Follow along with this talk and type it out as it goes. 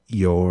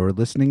You're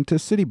listening to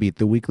City Beat,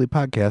 the weekly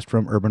podcast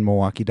from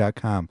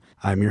UrbanMilwaukee.com.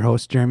 I'm your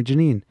host, Jeremy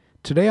Janine.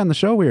 Today on the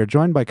show, we are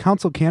joined by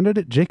council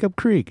candidate Jacob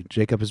Krieg.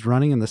 Jacob is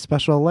running in the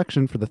special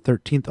election for the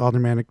 13th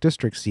Aldermanic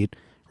District seat,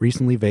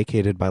 recently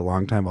vacated by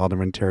longtime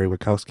Alderman Terry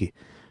Wachowski.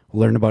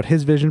 We'll learn about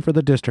his vision for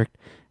the district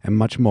and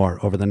much more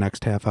over the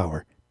next half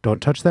hour.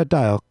 Don't touch that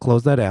dial,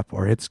 close that app,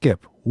 or hit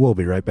skip. We'll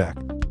be right back.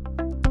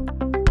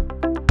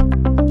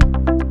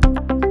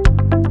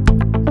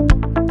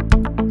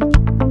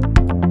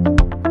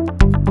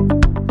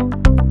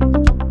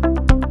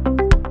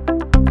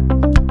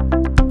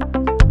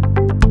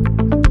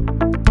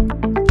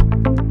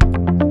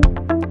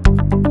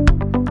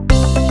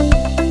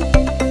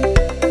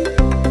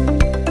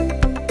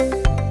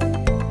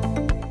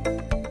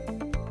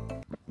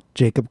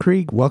 Jacob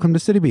Krieg, welcome to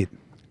City Beat.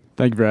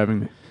 Thank you for having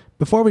me.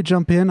 Before we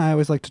jump in, I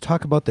always like to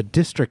talk about the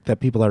district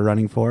that people are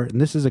running for, and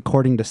this is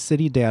according to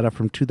city data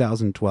from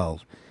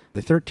 2012.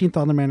 The 13th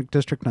Aldermanic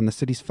District on the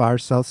city's far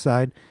south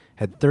side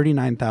had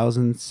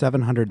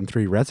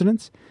 39,703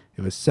 residents.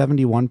 It was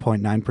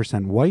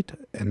 71.9% white,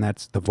 and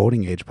that's the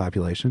voting age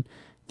population,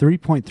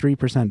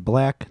 3.3%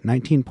 black,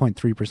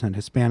 19.3%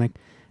 Hispanic,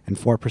 and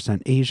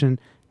 4% Asian.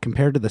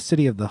 Compared to the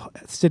city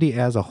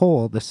as a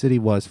whole, the city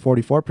was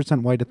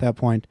 44% white at that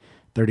point,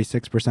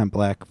 36%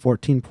 black,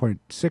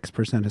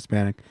 14.6%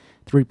 Hispanic,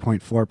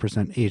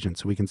 3.4% Asian.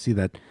 So we can see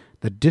that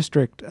the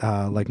district,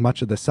 like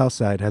much of the south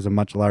side, has a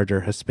much larger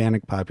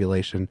Hispanic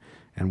population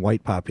and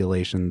white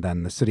population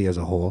than the city as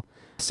a whole.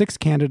 6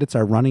 candidates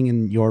are running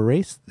in your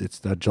race. It's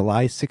the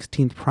July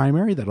 16th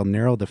primary that'll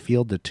narrow the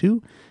field to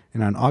 2.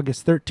 And on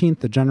August 13th,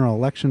 the general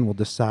election will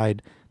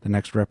decide the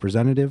next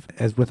representative.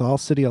 As with all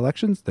city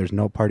elections, there's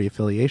no party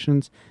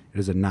affiliations.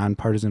 It is a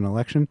nonpartisan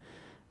election.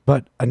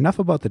 But enough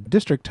about the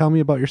district. Tell me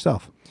about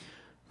yourself.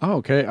 Oh,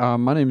 okay.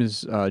 My name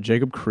is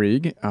Jacob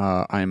Krieg.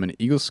 I am an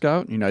Eagle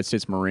Scout, United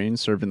States Marine,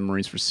 served in the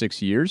Marines for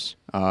 6 years.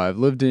 I've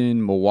lived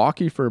in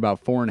Milwaukee for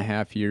about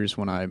 4.5 years.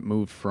 When I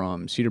moved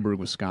from Cedarburg,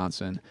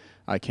 Wisconsin,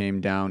 I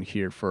came down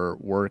here for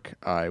work.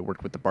 I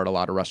worked with the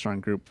Bartolotta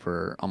Restaurant Group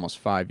for almost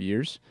 5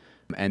 years.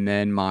 And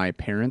then my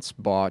parents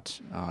bought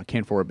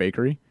Canfora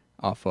Bakery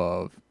off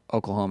of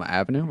Oklahoma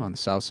Avenue on the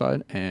south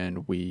side,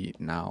 and we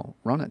now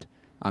run it.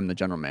 I'm the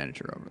general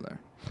manager over there.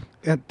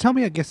 Tell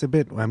me, I guess, a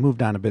bit, I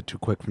moved on a bit too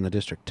quick from the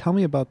district. Tell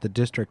me about the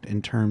district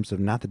in terms of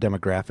not the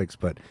demographics,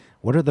 but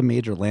what are the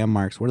major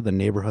landmarks? What are the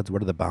neighborhoods?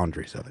 What are the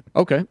boundaries of it?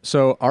 Okay,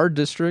 so our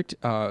district,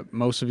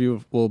 most of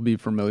you will be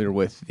familiar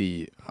with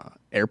the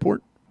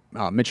airport,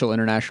 Mitchell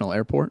International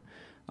Airport.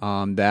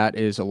 That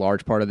is a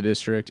large part of the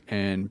district,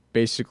 and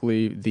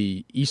basically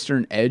the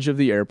eastern edge of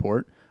the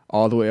airport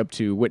all the way up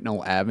to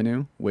Whitnall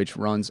Avenue, which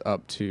runs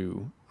up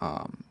to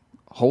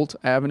Holt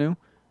Avenue,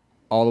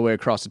 all the way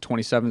across to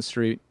 27th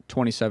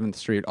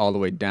Street, all the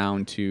way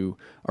down to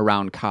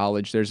around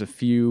College. There's a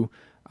few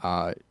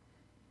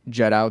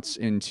jet outs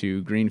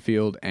into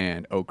Greenfield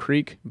and Oak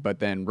Creek, but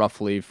then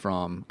roughly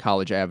from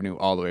College Avenue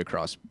all the way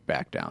across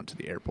back down to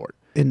the airport.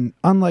 And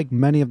unlike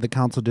many of the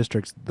council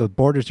districts, the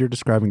borders you're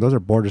describing, those are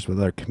borders with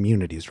other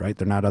communities, right?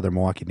 They're not other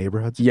Milwaukee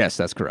neighborhoods? Yes,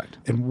 that's correct.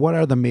 And what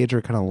are the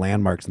major kind of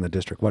landmarks in the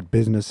district? What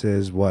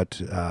businesses,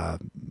 what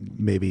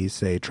maybe,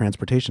 say,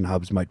 transportation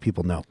hubs might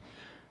people know?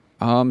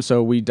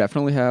 So we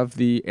definitely have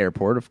the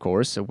airport, of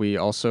course. We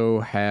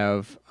also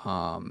have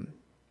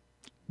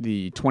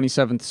the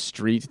 27th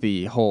Street,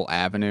 the whole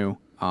avenue.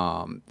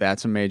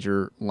 That's a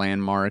major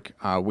landmark.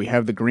 We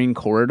have the Green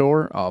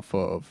Corridor off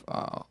of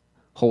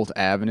Holt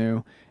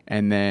Avenue,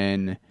 and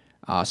then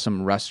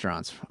some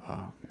restaurants.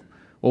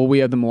 Well, we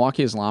have the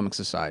Milwaukee Islamic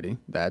Society.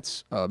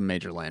 That's a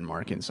major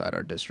landmark inside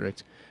our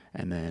district.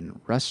 And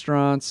then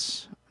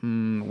restaurants,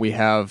 we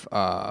have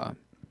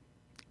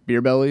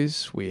Beer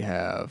Bellies, we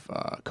have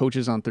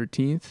Coaches on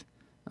 13th,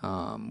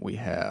 we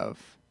have...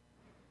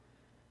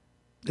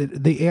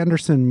 The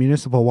Anderson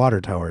Municipal Water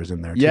Tower is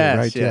in there, too,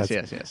 right? Yes.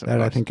 That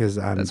I think is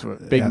on... That's a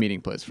big meeting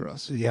place for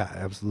us. Yeah,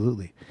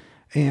 absolutely.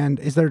 And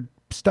is there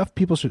stuff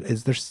people should...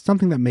 Is there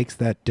something that makes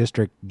that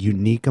district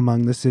unique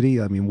among the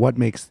city? I mean, what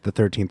makes the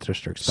 13th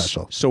District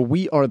special? So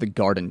we are the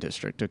Garden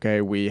District,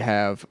 okay? We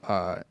have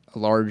a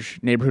large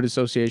neighborhood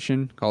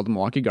association called the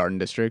Milwaukee Garden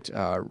District,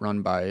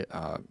 run by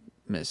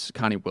Miss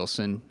Connie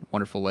Wilson,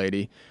 wonderful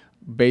lady.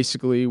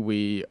 Basically,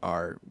 we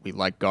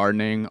like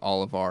gardening.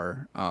 All of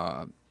our...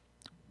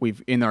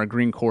 in our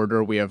green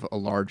corridor, we have a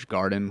large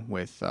garden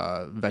with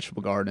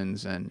vegetable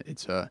gardens, and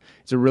it's a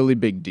really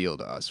big deal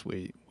to us.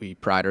 We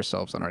pride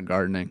ourselves on our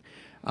gardening,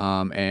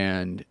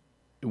 and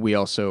we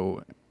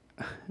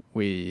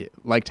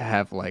like to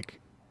have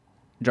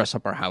dress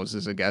up our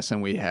houses, I guess,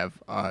 and we have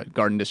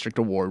Garden District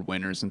Award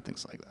winners and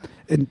things like that.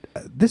 And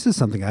this is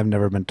something I've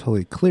never been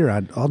totally clear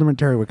on. Alderman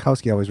Terry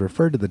Wachowski always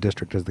referred to the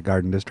district as the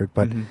Garden District,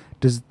 but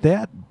does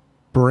that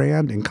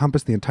brand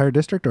encompass the entire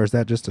district, or is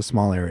that just a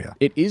small area?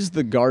 It is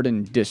the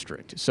Garden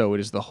District, so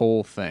it is the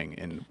whole thing,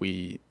 and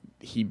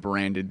he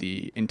branded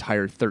the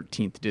entire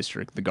 13th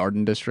district the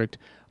Garden District.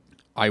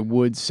 I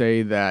would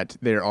say that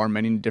there are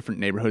many different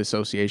neighborhood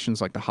associations,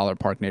 like the Holler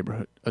Park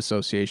Neighborhood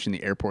Association,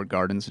 the Airport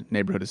Gardens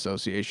Neighborhood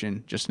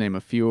Association, just to name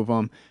a few of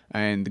them.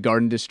 And the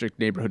Garden District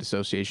Neighborhood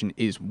Association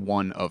is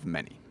one of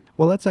many.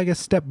 Well, let's, I guess,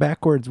 step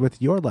backwards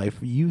with your life.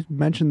 You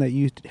mentioned that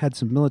you had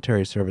some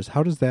military service.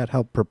 How does that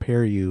help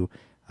prepare you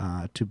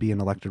to be an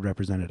elected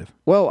representative?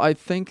 Well, I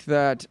think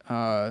that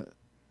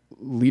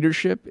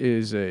leadership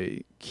is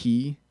a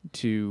key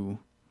to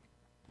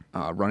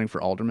running for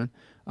alderman.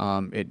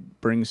 It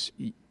brings...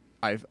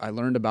 I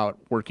learned about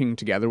working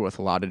together with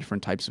a lot of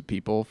different types of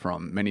people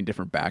from many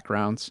different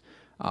backgrounds,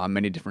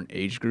 many different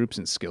age groups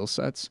and skill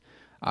sets.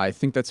 I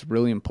think that's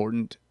really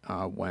important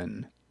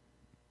when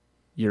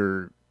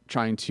you're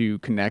trying to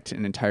connect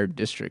an entire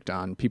district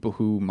on people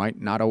who might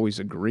not always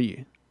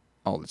agree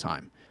all the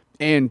time,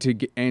 and to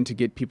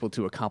get people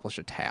to accomplish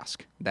a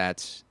task.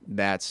 That's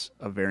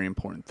a very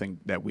important thing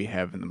that we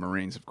have in the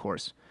Marines, of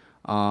course.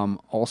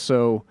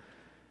 Also,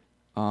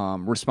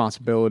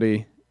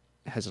 responsibility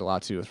has a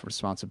lot to do with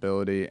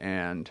responsibility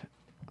and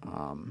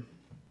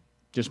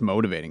just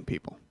motivating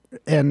people.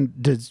 And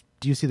do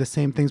you see the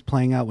same things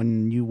playing out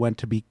when you went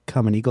to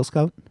become an Eagle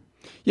Scout?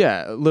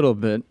 Yeah, a little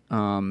bit.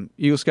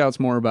 Eagle Scout's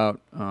more about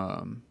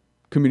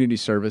community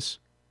service,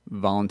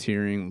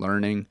 volunteering,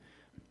 learning,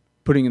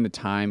 putting in the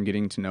time,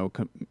 getting to know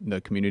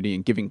the community,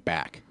 and giving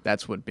back.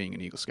 That's what being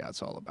an Eagle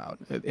Scout's all about.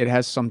 It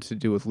has something to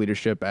do with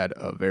leadership at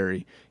a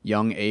very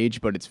young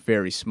age, but it's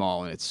very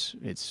small, and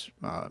it's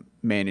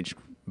managed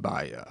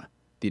by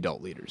the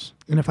adult leaders.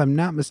 And if I'm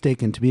not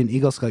mistaken, to be an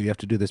Eagle Scout, you have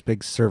to do this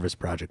big service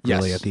project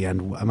really Yes. at the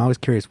end. I'm always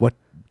curious, what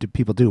did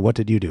people do? What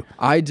did you do?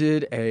 I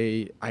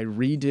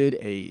redid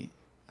a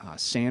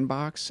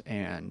sandbox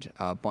and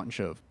a bunch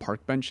of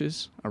park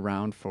benches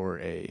around for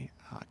a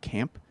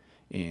camp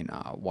in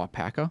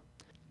Wapaka.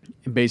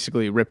 And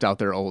basically ripped out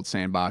their old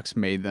sandbox,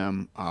 made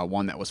them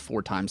one that was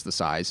 4 times the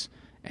size,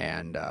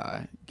 and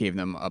gave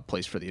them a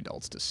place for the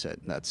adults to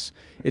sit.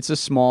 It's a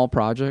small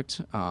project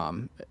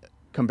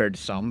compared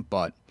to some,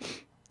 but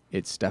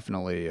it's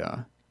definitely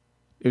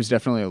it was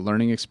definitely a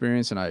learning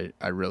experience, and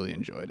I really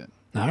enjoyed it.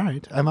 All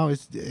right. I'm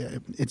always,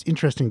 it's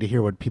interesting to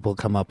hear what people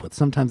come up with.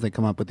 Sometimes they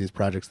come up with these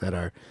projects that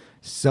are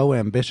so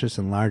ambitious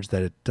and large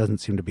that it doesn't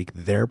seem to be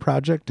their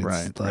project.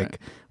 It's Right.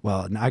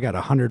 well, I got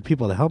 100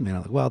 people to help me. And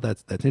I'm like, well,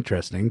 that's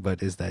interesting,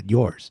 but is that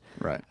yours?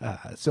 Right.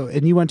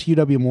 And you went to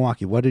UW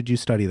Milwaukee. What did you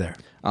study there?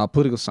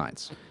 Political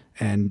science.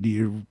 And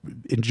you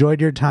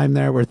enjoyed your time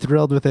there, were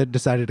thrilled with it,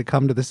 decided to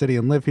come to the city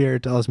and live here.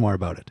 Tell us more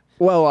about it.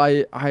 Well,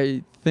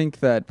 I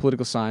think that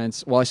political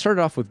science, well, I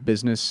started off with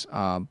business,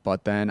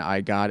 but then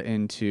I got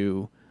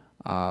into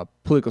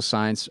political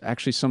science.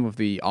 Actually, some of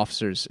the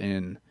officers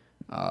in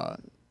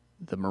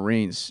the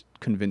Marines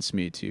convinced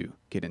me to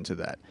get into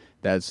that.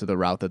 That's the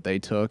route that they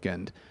took,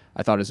 and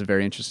I thought it was a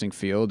very interesting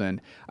field,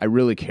 and I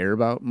really care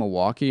about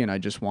Milwaukee, and I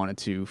just wanted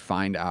to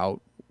find out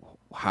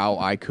how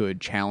I could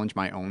challenge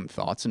my own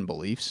thoughts and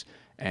beliefs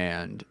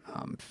and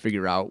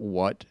figure out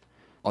what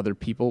other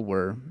people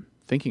were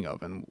thinking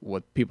of and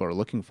what people are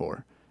looking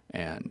for,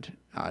 and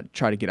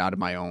try to get out of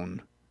my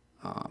own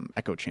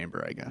echo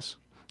chamber, I guess.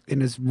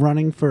 And is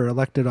running for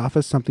elected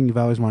office something you've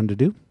always wanted to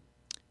do?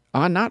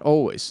 Not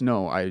always,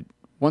 no.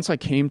 Once I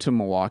came to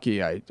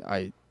Milwaukee,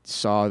 I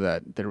saw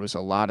that there was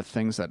a lot of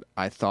things that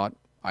I thought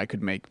I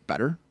could make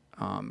better.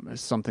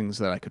 Some things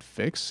that I could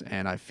fix,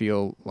 and I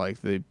feel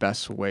like the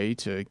best way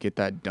to get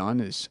that done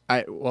is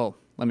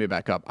let me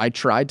back up. I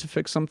tried to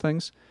fix some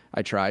things.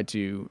 I tried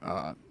to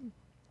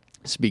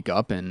speak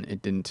up, and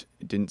it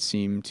didn't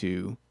seem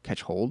to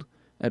catch hold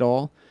at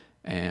all.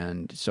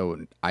 And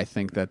so I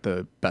think that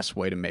the best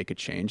way to make a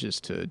change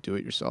is to do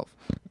it yourself.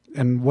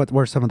 And what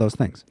were some of those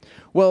things?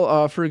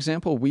 Well, for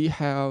example, we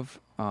have.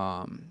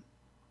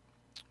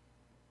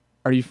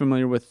 Are you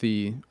familiar with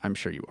I'm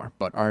sure you are,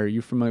 but are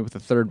you familiar with the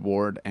 3rd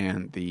Ward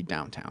and the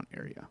downtown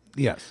area?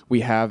 Yes.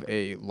 We have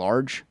a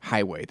large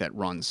highway that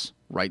runs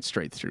right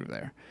straight through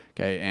there.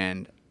 Okay.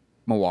 And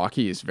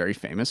Milwaukee is very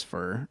famous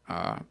for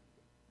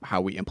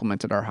how we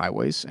implemented our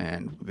highways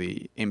and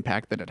the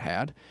impact that it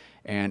had.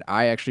 And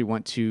I actually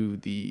went to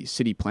the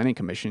City Planning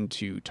Commission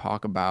to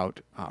talk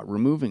about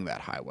removing that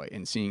highway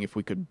and seeing if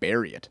we could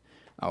bury it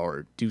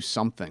or do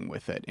something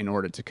with it in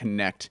order to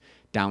connect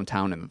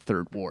downtown and the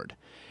 3rd Ward.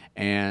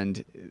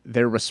 And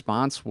their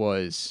response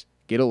was,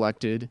 get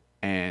elected,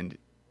 and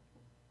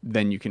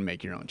then you can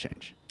make your own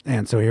change.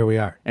 And so here we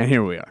are. And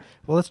here we are.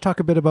 Well, let's talk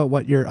a bit about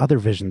what your other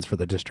visions for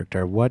the district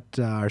are. What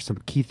are some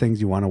key things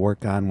you want to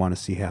work on, want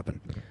to see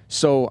happen?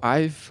 So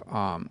I've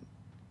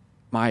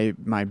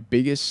my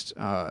biggest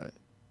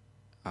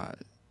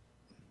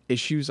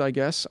issues, I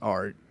guess,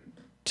 are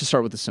to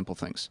start with the simple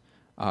things.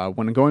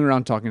 When I'm going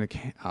around talking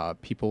to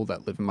people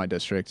that live in my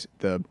district,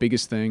 the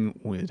biggest thing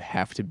would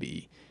have to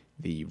be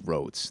the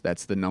roads.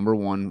 That's the number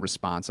one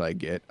response I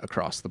get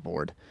across the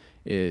board.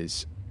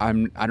 Is I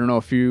don't know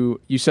if you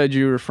said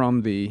you were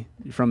from the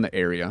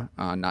area,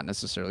 not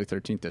necessarily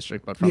 13th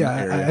district, but from the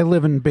area. I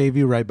live in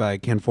Bayview, right by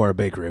Canfora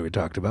Bakery. We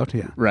talked about,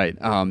 yeah. Right.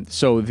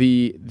 So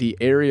the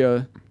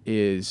area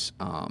is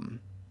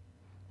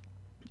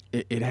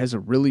it has a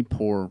really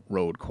poor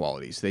road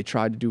qualities. They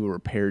tried to do a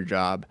repair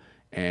job,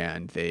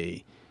 and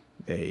they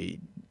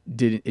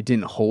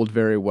didn't hold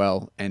very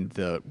well, and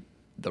the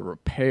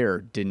repair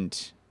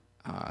didn't.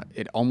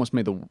 It almost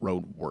made the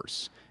road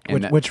worse.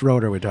 And Which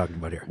road are we talking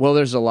about here? well,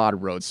 there's a lot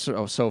of roads.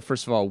 So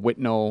first of all,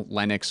 Whitnall,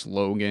 Lennox,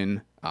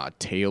 Logan,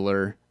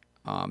 Taylor,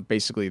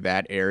 basically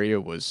that area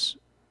was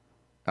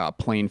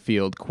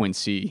Plainfield,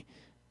 Quincy,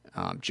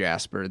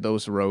 Jasper.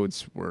 Those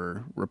roads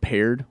were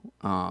repaired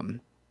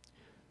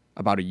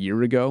about a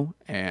year ago,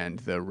 and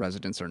the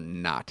residents are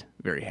not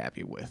very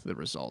happy with the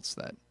results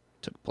that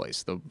took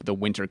place. The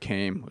winter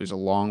came. It was a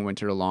long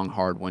winter, a long,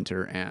 hard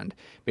winter, and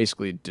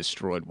basically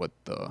destroyed what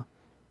the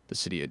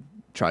city had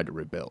tried to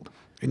rebuild.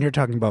 And you're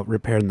talking about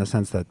repair in the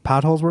sense that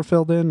potholes were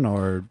filled in,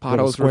 or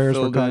Potholes were squares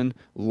filled cut? in.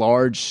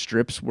 Large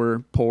strips were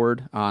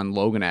poured on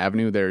Logan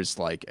Avenue. There's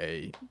like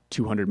a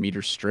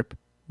 200-meter strip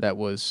that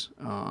was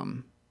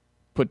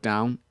put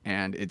down,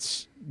 and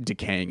it's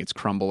decaying. It's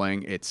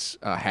crumbling. It's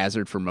a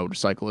hazard for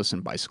motorcyclists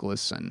and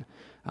bicyclists, and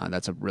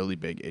that's a really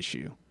big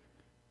issue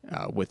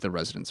with the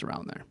residents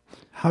around there.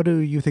 How do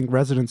you think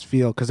residents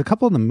feel? Because a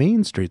couple of the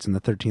main streets in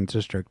the 13th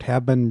district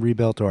have been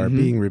rebuilt or are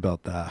being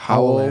rebuilt.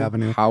 Howell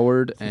Avenue,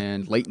 Howard,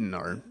 and Layton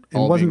are and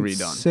all wasn't being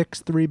redone.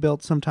 6th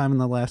rebuilt sometime in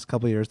the last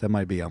couple of years? That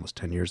might be almost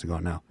 10 years ago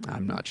now.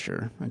 I'm not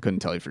sure. I couldn't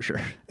tell you for sure.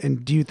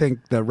 And do you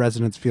think the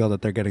residents feel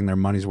that they're getting their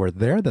money's worth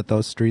there? That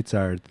those streets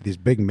are, these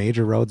big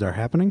major roads are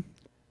happening?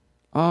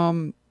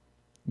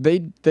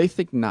 They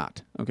think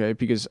not, okay,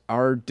 because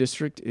our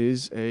district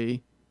is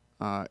a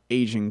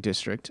aging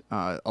district.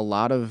 A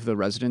lot of the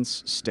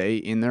residents stay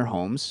in their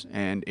homes,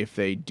 and if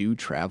they do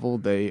travel,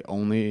 they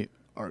only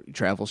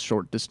travel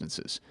short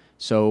distances.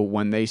 So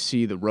when they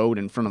see the road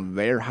in front of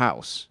their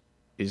house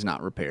is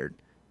not repaired,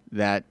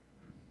 that's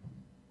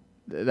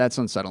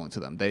unsettling to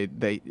them.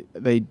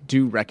 They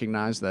do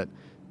recognize that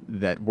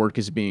work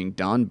is being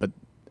done, but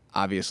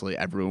obviously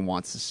everyone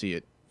wants to see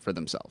it for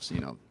themselves,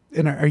 you know.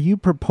 And are you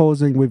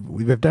proposing,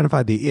 we've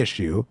identified the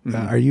issue,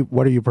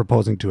 what are you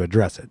proposing to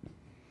address it?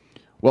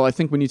 Well, I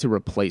think we need to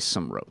replace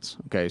some roads.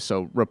 Okay,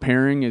 so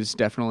repairing is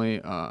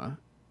definitely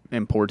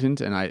important,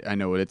 and I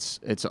know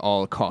it's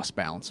all a cost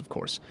balance, of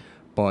course,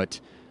 but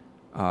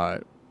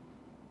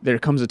there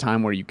comes a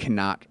time where you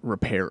cannot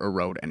repair a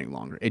road any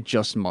longer. It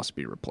just must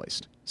be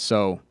replaced.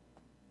 So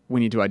we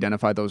need to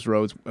identify those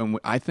roads, and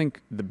I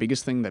think the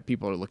biggest thing that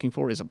people are looking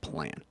for is a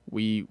plan.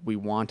 We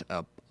want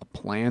a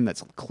plan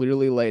that's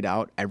clearly laid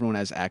out, everyone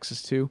has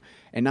access to,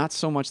 and not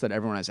so much that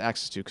everyone has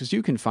access to, because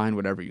you can find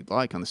whatever you'd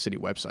like on the city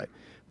website,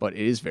 but it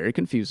is very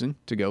confusing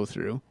to go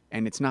through,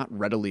 and it's not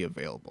readily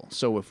available.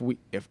 So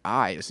if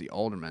I, as the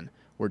alderman,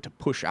 were to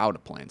push out a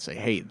plan, say,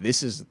 hey,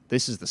 this is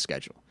the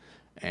schedule,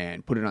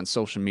 and put it on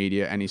social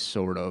media, any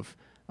sort of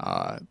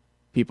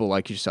people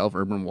like yourself,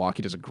 Urban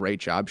Milwaukee does a great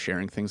job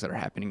sharing things that are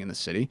happening in the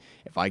city.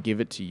 If I give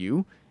it to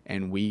you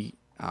and we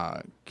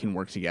can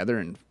work together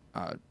and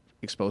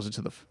expose it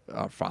to the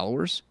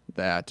followers,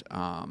 that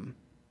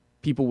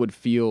people would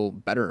feel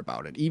better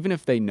about it. Even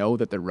if they know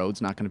that their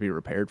road's not going to be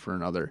repaired for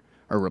another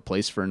or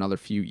replaced for another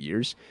few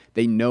years,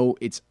 they know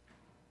it's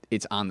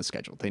on the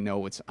schedule. They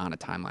know it's on a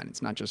timeline.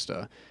 It's not just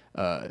a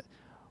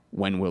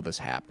when will this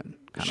happen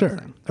kind of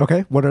thing.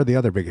 Okay. What are the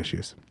other big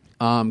issues?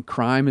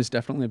 Crime is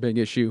definitely a big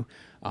issue.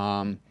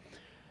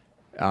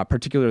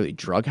 Particularly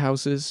drug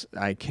houses.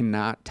 I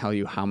cannot tell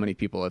you how many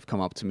people have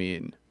come up to me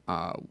and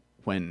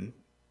when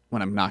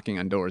I'm knocking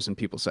on doors and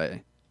people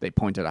say, they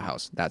point at a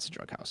house, that's a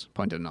drug house.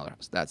 Point at another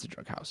house, that's a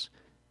drug house.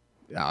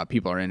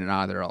 People are in and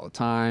out of there all the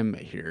time.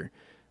 They hear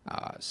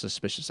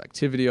suspicious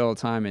activity all the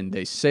time, and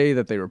they say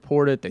that they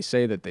report it. They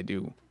say that they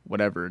do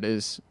whatever it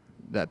is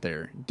that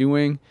they're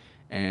doing,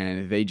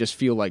 and they just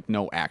feel like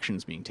no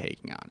action's being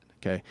taken on it.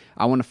 Okay,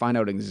 I want to find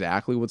out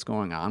exactly what's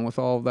going on with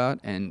all of that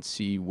and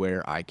see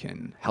where I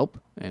can help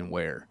and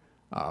where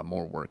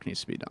more work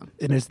needs to be done.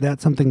 And is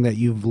that something that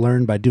you've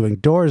learned by doing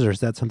doors, or is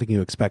that something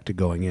you expected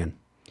going in?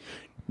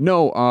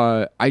 No,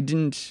 I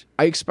didn't.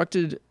 I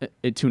expected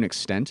it to an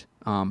extent.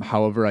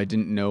 However, I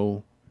didn't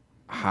know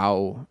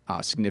how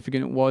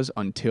significant it was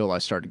until I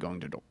started going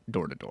to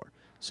door to door.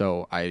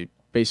 So I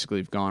basically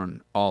have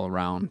gone all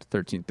around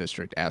 13th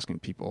District asking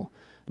people,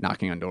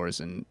 knocking on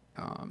doors, and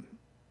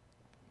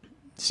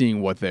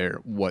seeing what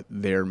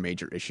their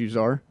major issues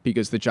are,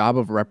 because the job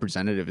of a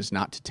representative is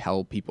not to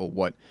tell people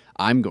what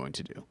I'm going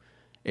to do.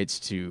 It's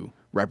to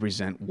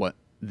represent what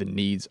the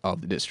needs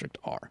of the district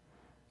are.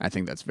 I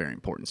think that's very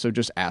important. So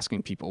just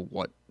asking people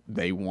what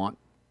they want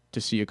to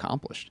see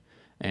accomplished.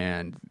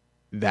 And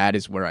that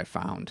is where I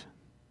found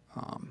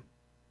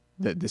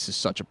that this is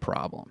such a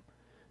problem.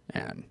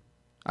 And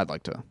I'd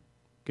like to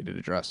get it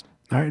addressed.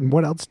 All right. And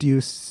what else do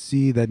you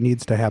see that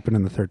needs to happen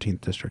in the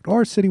 13th District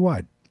or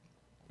citywide?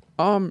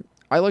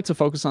 I like to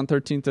focus on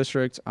 13th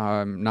District.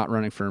 I'm not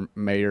running for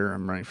mayor.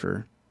 I'm running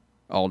for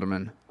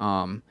alderman.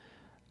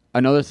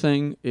 Another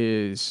thing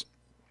is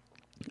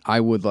I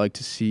would like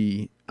to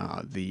see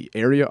the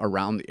area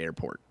around the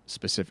airport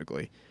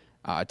specifically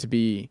to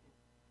be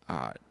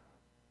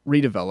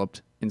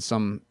redeveloped in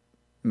some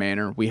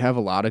manner. We have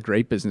a lot of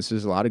great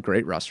businesses, a lot of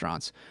great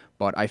restaurants,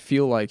 but I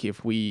feel like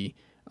if we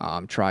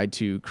tried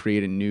to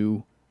create a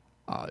new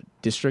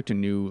district, a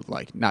new,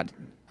 like, not,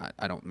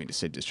 I don't mean to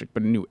say district,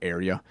 but a new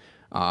area,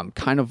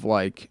 kind of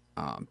like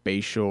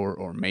Bayshore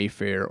or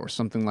Mayfair or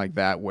something like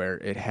that, where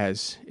it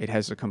has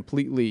a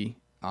completely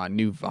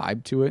new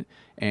vibe to it,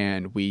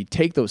 and we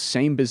take those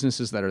same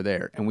businesses that are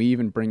there, and we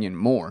even bring in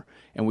more,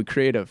 and we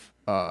create a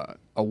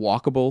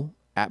walkable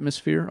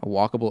atmosphere, a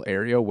walkable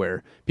area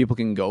where people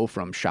can go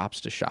from shops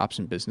to shops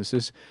and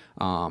businesses,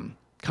 kind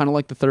of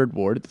like the Third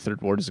Ward. The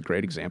Third Ward is a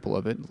great example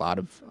of it. A lot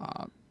of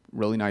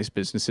really nice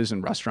businesses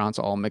and restaurants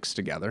all mixed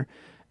together.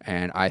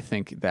 And I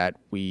think that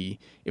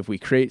if we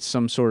create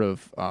some sort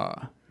of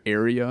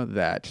area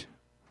that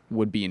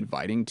would be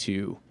inviting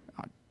to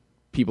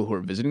people who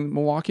are visiting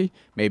Milwaukee,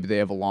 maybe they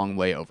have a long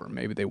layover.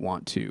 Maybe they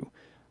want to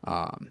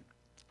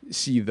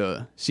see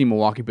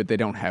Milwaukee, but they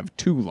don't have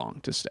too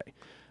long to stay.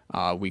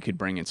 We could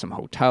bring in some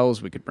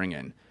hotels. We could bring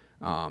in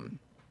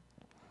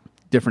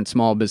different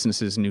small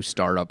businesses, new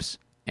startups,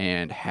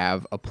 and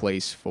have a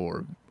place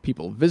for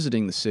people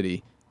visiting the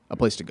city, a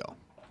place to go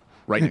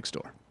right next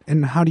door.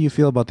 And how do you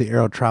feel about the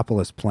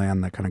Aerotropolis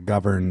plan that kind of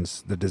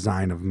governs the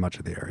design of much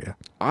of the area?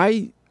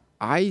 I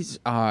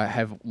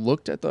have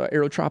looked at the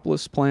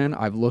Aerotropolis plan.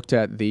 I've looked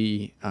at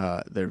their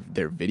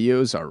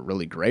videos are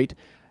really great.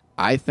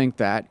 I think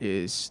that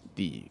is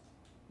the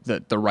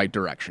right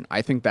direction.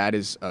 I think that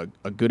is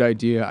a good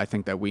idea. I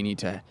think that we need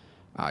to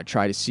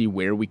try to see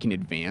where we can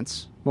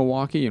advance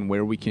Milwaukee and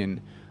where we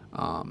can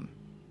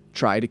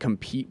try to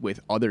compete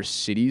with other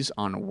cities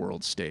on a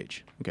world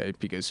stage. Okay,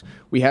 because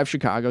we have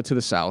Chicago to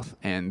the south,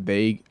 and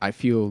they, I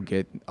feel,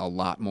 get a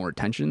lot more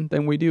attention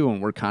than we do,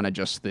 and we're kind of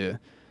just the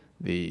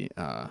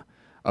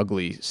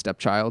ugly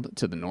stepchild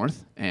to the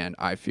north. And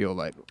I feel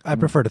like I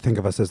prefer to think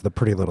of us as the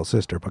pretty little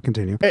sister, but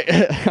continue.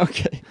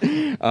 Okay,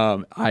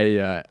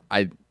 I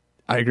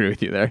agree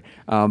with you there,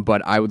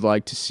 but I would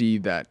like to see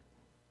that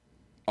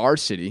our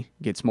city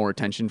gets more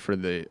attention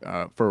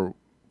for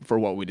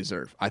what we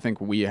deserve. I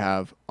think we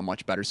have a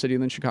much better city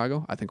than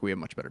Chicago. I think we have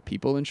much better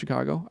people than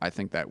Chicago. I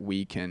think that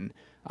we can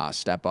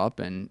step up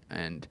and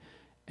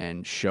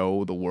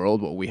show the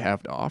world what we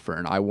have to offer.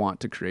 And I want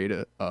to create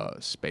a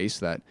space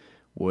that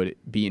would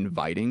be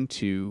inviting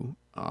to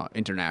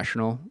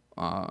national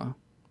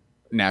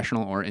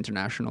or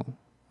international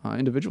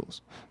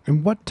individuals.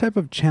 And what type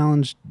of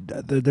challenge?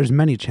 There's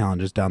many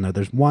challenges down there.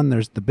 There's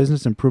the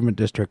Business Improvement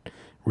District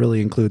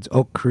really includes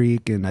Oak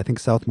Creek and I think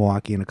South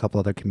Milwaukee and a couple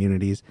other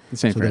communities.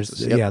 St.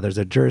 Francis. Yep. Yeah, there's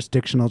a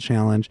jurisdictional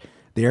challenge.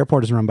 The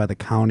airport is run by the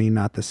county,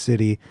 not the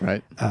city.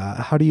 Right.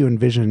 How do you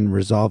envision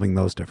resolving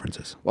those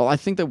differences? Well, I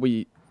think that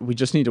we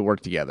just need to work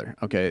together.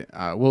 Okay,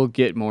 we'll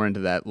get more into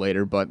that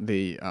later, but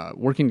the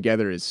working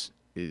together is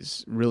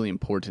really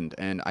important,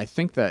 and I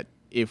think that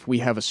if we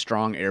have a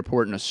strong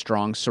airport and a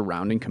strong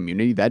surrounding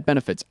community, that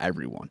benefits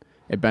everyone.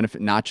 It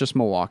benefits not just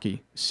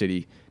Milwaukee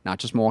City, not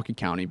just Milwaukee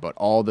County, but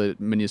all the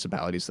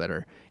municipalities that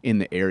are in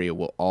the area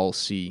will all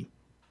see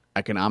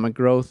economic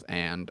growth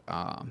and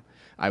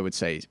I would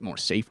say more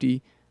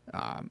safety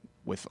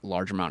with a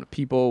large amount of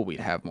people.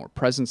 We'd have more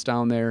presence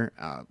down there,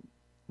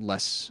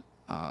 less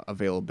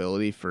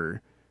availability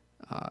for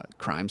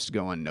crimes to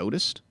go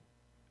unnoticed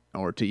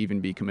or to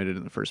even be committed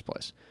in the first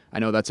place. I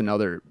know that's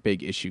another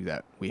big issue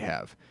that we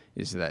have,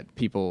 is that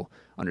people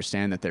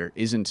understand that there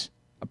isn't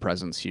a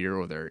presence here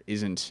or there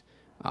isn't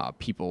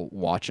people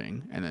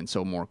watching, and then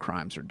so more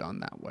crimes are done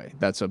that way.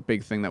 That's a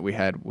big thing that we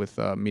had with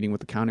a meeting with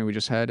the county we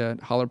just had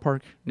at Holler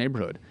Park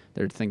neighborhood.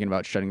 They're thinking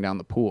about shutting down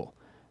the pool.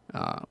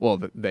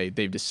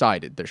 They've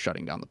decided they're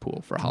shutting down the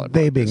pool for Holler Park.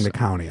 They being the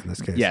county in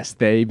this case. Yes,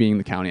 they being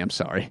the county. I'm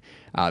sorry.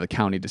 The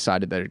county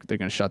decided that they're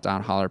going to shut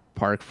down Holler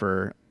Park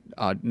for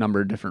a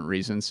number of different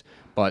reasons,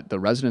 but the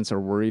residents are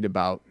worried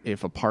about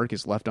if a park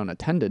is left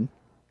unattended,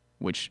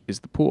 which is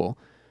the pool,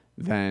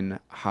 then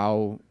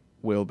how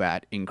will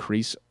that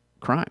increase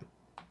crime?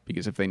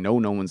 Because if they know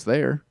no one's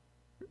there,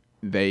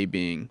 they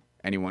being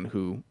anyone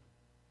who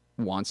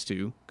wants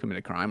to commit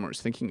a crime or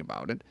is thinking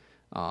about it,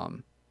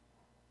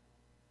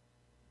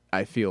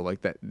 I feel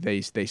like that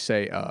they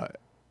say,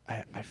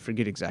 I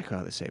forget exactly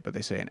how they say it, but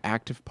they say an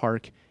active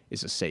park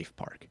is a safe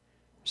park.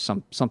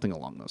 Something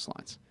along those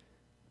lines.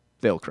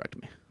 They'll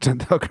correct me.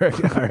 They'll correct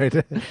you. All right.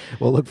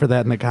 We'll look for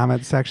that in the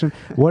comments section.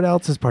 What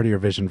else is part of your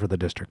vision for the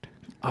district?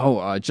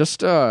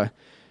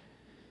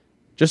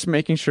 Just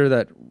making sure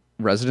that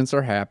residents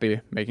are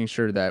happy, making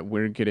sure that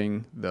we're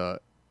getting the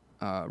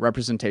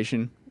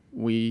representation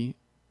we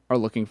are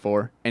looking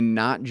for, and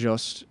not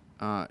just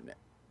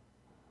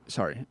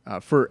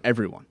for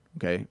everyone.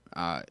 Okay.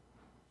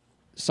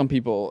 Some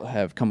people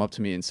have come up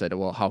to me and said,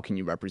 well, how can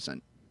you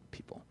represent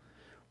people?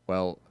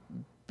 Well,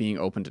 being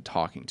open to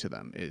talking to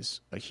them is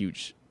a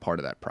huge part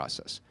of that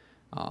process.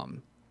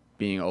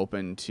 Being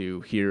open to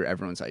hear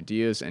everyone's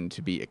ideas and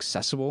to be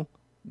accessible,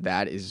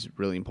 that is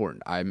really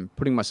important. I'm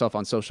putting myself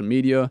on social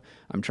media.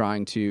 I'm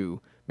trying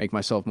to make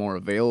myself more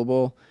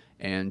available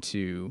and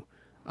to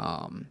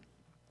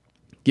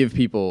give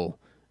people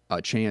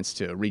a chance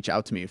to reach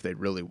out to me if they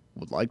really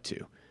would like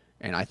to.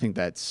 And I think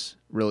that's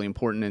really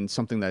important and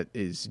something that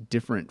is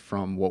different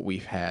from what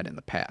we've had in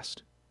the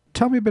past.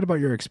 Tell me a bit about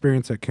your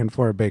experience at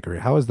Canfora Bakery.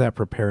 How is that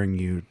preparing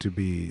you to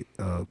be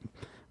a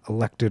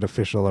elected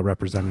official, a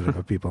representative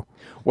of people?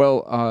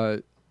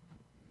 Well,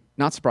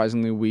 not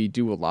surprisingly, we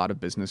do a lot of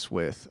business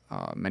with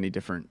many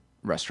different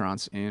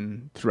restaurants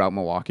throughout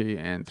Milwaukee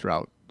and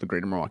throughout the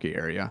greater Milwaukee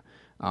area,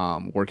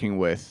 working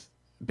with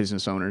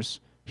business owners,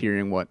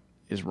 hearing what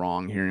is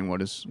wrong, hearing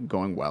what is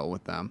going well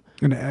with them.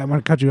 And I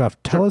want to cut you off.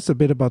 Tell us a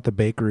bit about the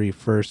bakery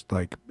first.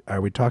 Like,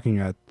 are we talking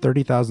a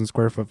 30,000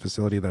 square foot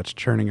facility that's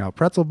churning out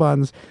pretzel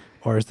buns,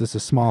 or is this a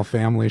small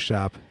family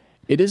shop?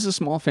 It is a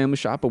small family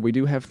shop, but we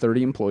do have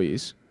 30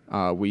 employees.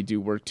 We do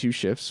work 2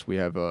 shifts. We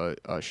have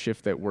a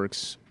shift that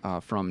works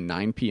from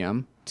 9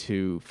 p.m.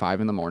 to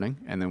 5 in the morning,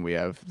 and then we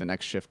have the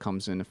next shift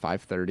comes in at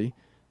 5:30,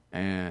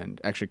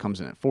 and actually comes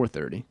in at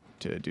 4:30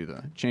 to do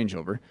the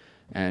changeover,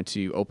 and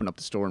to open up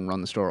the store and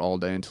run the store all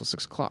day until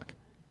 6 o'clock,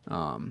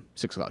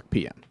 6 o'clock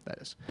p.m., that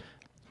is.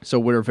 So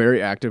we're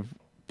very active.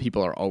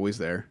 People are always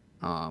there.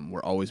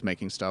 We're always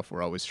making stuff.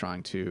 We're always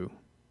trying to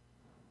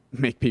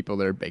make people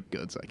their baked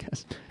goods, I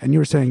guess. And you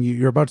were saying,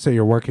 you're about to say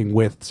you're working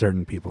with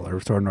certain people or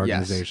certain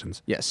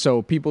organizations. Yes.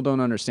 So people don't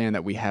understand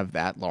that we have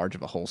that large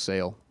of a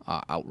wholesale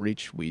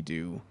outreach. We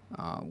do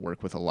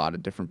work with a lot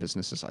of different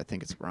businesses. I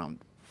think it's around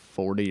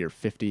 40 or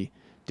 50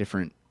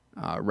 different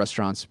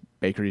restaurants,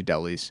 bakery,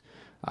 delis.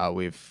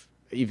 We've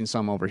even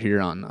some over here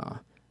on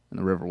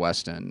the River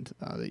West and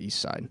the east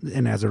side.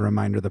 And as a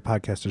reminder, the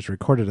podcast is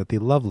recorded at the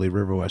lovely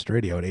River West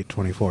Radio at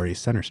 824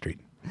 East Center Street.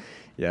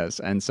 Yes,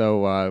 and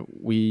so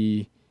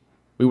we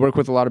work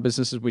with a lot of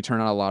businesses. We turn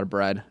out a lot of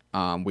bread.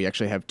 We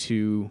actually have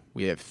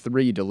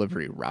 3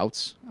 delivery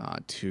routes,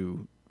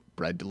 2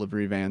 bread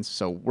delivery vans.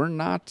 So we're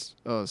not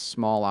a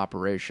small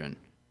operation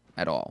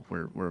at all.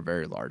 We're a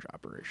very large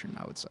operation,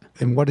 I would say.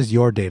 And what is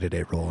your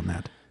day-to-day role in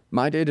that?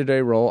 My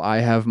day-to-day role, I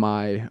have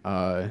my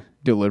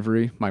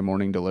my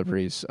morning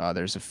deliveries.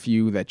 There's a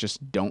few that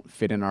just don't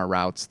fit in our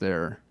routes.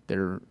 They're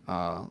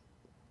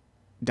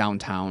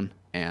downtown,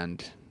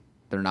 and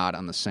they're not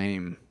on the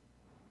same.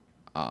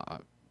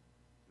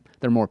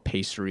 They're more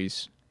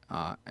pastries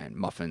and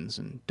muffins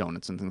and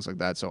donuts and things like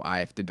that. So I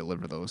have to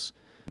deliver those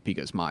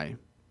because my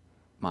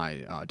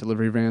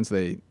delivery vans,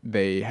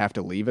 they have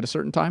to leave at a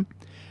certain time,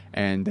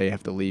 and they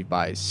have to leave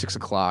by 6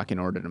 o'clock in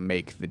order to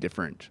make the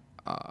different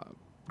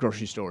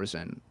grocery stores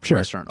and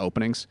restaurant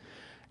openings.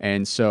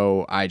 And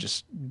so I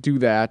just do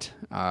that.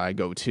 I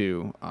go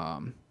to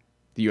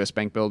the U.S.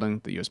 Bank building,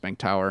 the U.S. Bank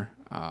Tower,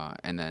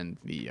 and then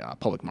the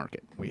public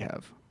market. We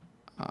have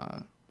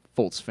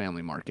Foltz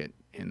Family Market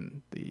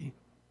in the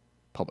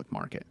public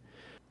market.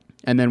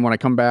 And then when I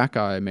come back,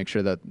 I make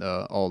sure that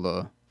all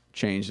the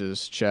change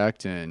is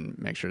checked and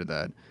make sure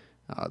that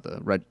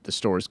the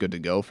store is good to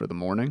go for the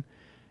morning.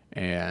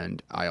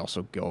 And I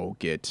also go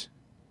get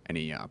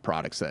any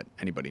products that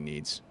anybody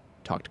needs,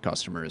 talk to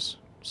customers,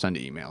 send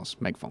emails,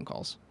 make phone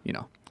calls,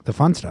 The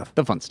fun stuff.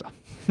 The fun stuff.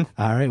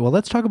 All right. Well,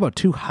 let's talk about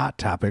 2 hot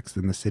topics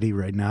in the city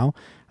right now.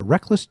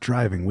 Reckless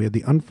driving. We had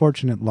the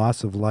unfortunate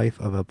loss of life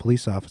of a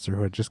police officer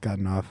who had just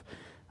gotten off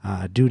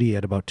duty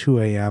at about 2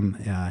 a.m.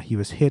 He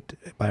was hit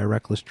by a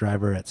reckless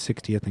driver at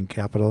 60th and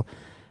Capitol.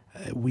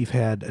 We've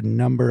had a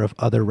number of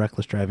other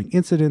reckless driving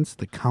incidents.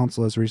 The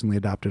council has recently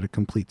adopted a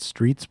complete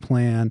streets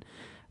plan.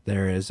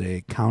 There is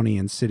a county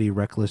and city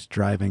reckless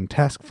driving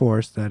task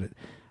force that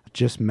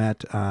just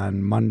met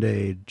on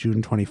Monday,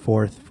 June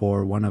 24th,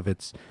 for one of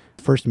its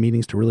first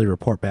meetings to really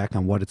report back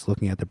on what it's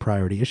looking at the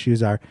priority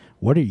issues are.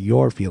 What are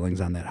your feelings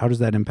on that? How does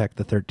that impact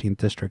the 13th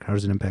district? How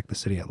does it impact the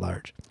city at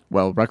large?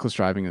 Well, reckless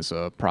driving is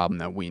a problem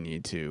that we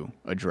need to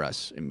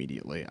address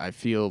immediately. I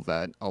feel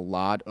that a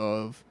lot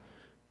of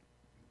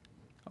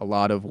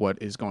what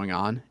is going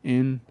on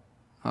in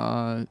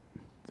the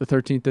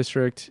 13th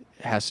district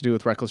has to do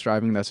with reckless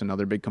driving. That's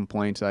another big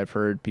complaint I've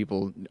heard.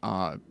 People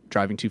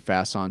driving too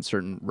fast on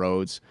certain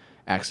roads,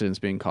 accidents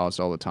being caused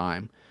all the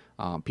time.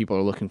 People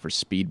are looking for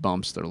speed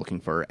bumps. They're looking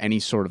for any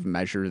sort of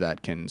measure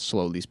that can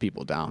slow these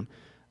people down.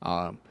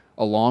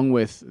 Along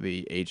with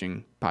the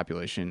aging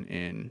population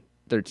in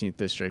 13th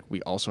district,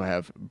 we also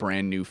have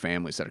brand new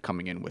families that are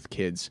coming in with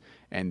kids,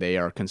 and they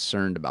are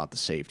concerned about the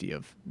safety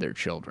of their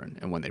children.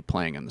 And when they're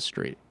playing on the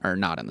street, or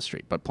not on the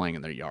street, but playing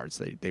in their yards,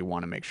 they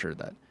want to make sure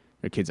that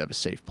their kids have a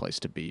safe place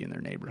to be in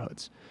their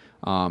neighborhoods.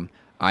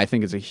 I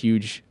think it's a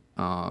huge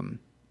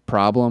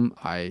problem.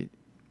 I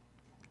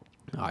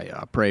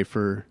pray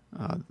for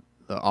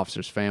the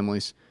officers'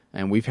 families,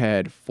 and we've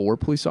had 4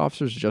 police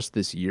officers just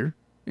this year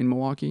in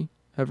Milwaukee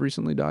have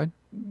recently died.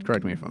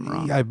 Correct me if I'm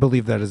wrong. I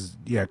believe that is,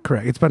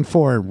 correct. It's been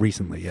 4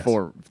 recently, yes.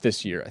 4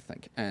 this year, I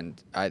think,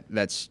 and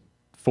that's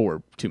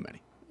 4 too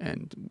many,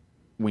 and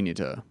we need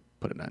to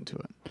put an end to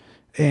it.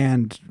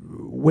 And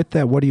with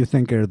that, what do you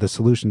think are the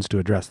solutions to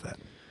address that?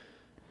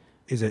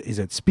 Is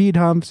it speed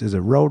humps? Is it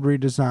road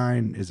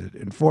redesign? Is it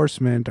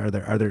enforcement?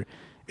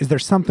 Is there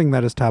something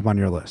that is top on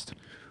your list?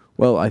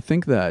 Well, I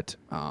think that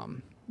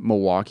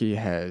Milwaukee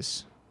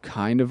has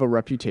kind of a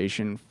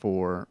reputation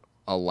for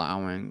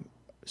allowing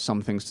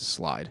some things to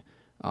slide.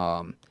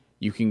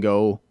 You can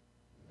go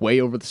way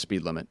over the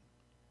speed limit,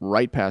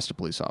 right past a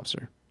police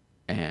officer,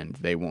 and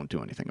they won't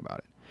do anything about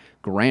it.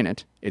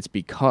 Granted, it's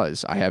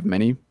because I have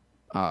many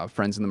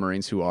friends in the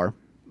Marines who are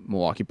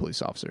Milwaukee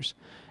police officers,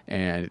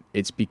 and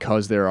it's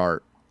because there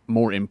are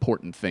more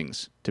important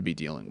things to be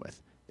dealing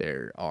with.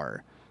 There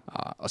are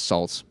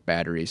assaults,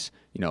 batteries,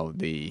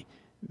 the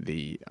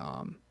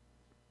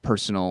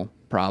personal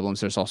problems.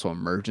 There's also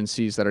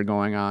emergencies that are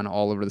going on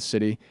all over the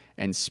city,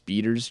 and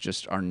speeders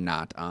just are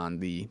not on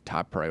the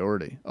top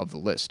priority of the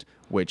list,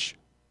 which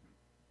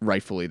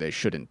rightfully they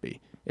shouldn't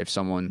be. If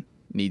someone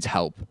needs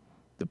help,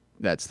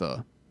 that's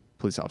the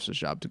police officer's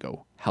job to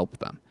go help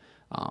them.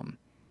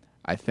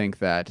 I think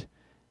that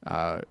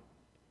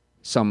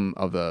some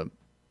of the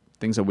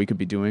things that we could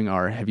be doing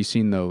are, have you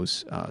seen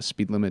those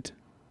speed limit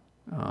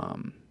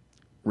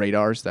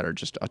radars that are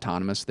just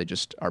autonomous? They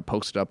just are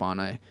posted up on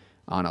a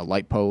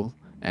light pole,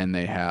 and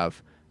they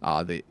have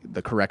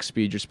the correct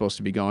speed you're supposed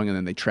to be going, and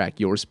then they track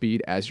your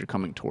speed as you're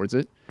coming towards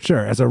it.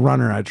 Sure. As a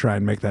runner, I try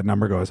and make that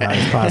number go as high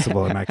as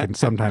possible, and I can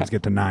sometimes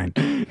get to 9.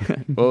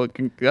 Well,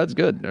 that's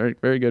good. Very,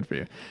 very good for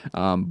you.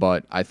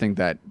 But I think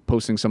that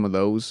posting some of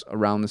those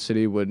around the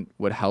city would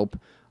help.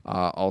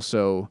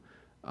 Also,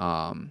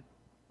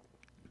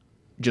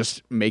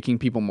 just making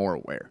people more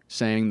aware,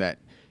 saying that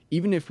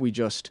even if we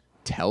just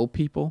tell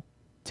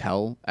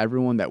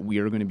everyone that we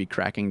are going to be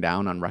cracking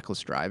down on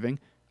reckless driving,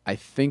 I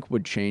think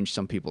would change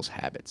some people's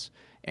habits.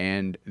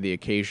 And the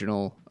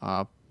occasional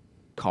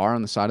car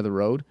on the side of the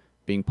road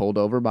being pulled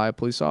over by a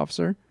police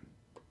officer,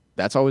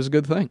 that's always a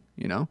good thing,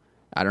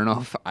 I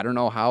don't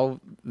know how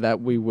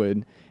that we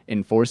would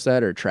enforce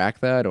that or track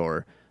that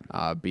or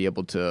be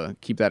able to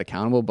keep that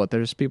accountable, but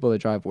there's people that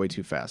drive way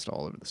too fast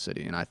all over the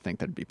city, and I think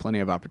there'd be plenty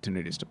of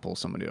opportunities to pull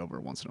somebody over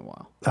once in a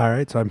while. All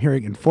right, so I'm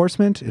hearing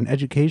enforcement and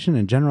education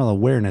and general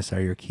awareness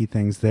are your key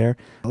things there.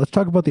 Let's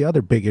talk about the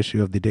other big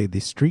issue of the day, the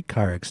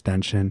streetcar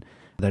extension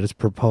that is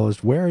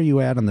proposed. Where are you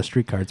at on the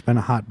streetcar? It's been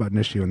a hot button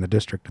issue in the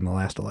district in the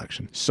last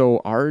election. So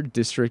our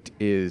district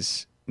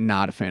is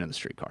not a fan of the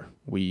streetcar.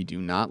 We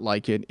do not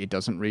like it. It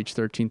doesn't reach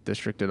 13th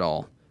district at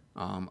all.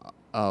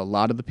 A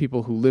lot of the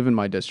people who live in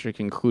my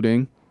district,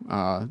 including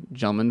a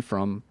gentleman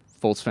from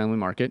Foltz Family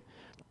Market,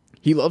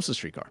 he loves the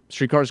streetcar.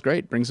 Streetcar is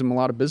great, brings him a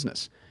lot of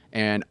business.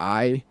 And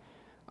I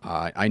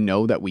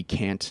know that we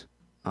can't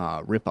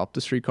rip up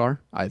the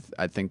streetcar. I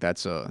think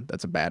that's a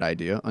bad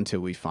idea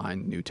until we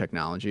find new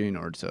technology in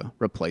order to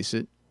replace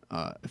it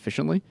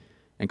efficiently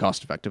and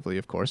cost effectively,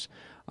 of course.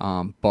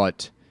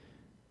 But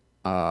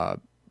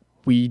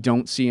we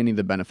don't see any of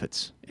the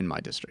benefits in my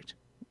district.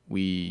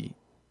 We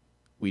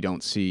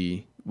don't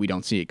see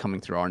it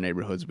coming through our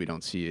neighborhoods. We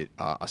don't see it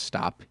a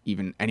stop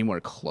even anywhere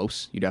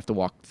close. You'd have to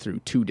walk through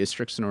 2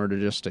 districts in order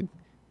just to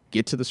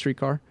get to the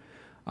streetcar.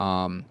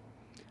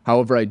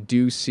 However, I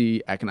do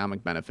see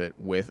economic benefit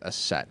with a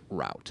set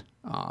route.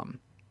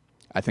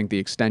 I think the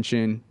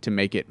extension to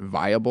make it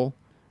viable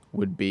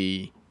would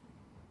be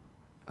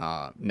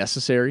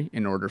necessary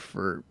in order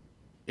for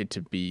it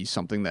to be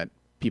something that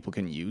people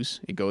can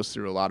use. It goes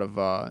through a lot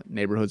of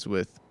neighborhoods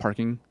with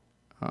parking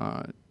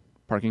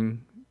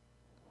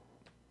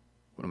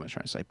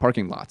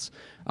lots.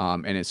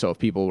 So if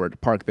people were to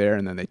park there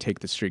and then they take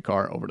the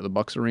streetcar over to the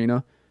Bucks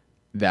Arena,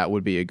 that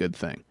would be a good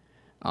thing.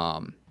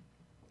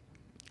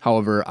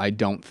 However, I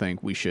don't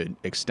think we should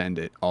extend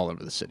it all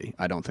over the city.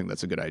 I don't think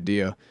that's a good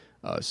idea.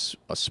 A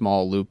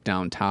small loop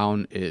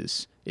downtown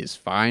is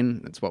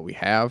fine. That's what we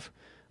have.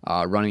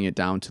 Running it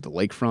down to the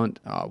lakefront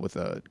with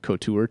a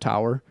Couture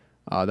Tower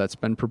that's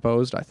been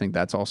proposed, I think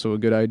that's also a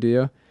good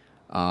idea.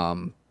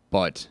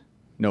 But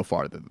no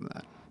farther than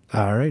that.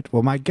 All right.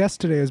 Well, my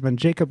guest today has been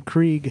Jacob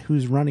Krieg,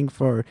 who's running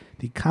for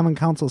the Common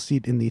Council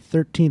seat in the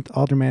 13th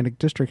Aldermanic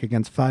District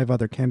against 5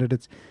 other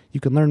candidates. You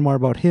can learn more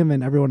about him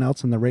and everyone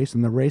else in the race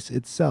and the race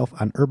itself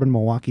on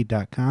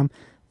urbanmilwaukee.com.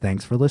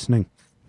 Thanks for listening.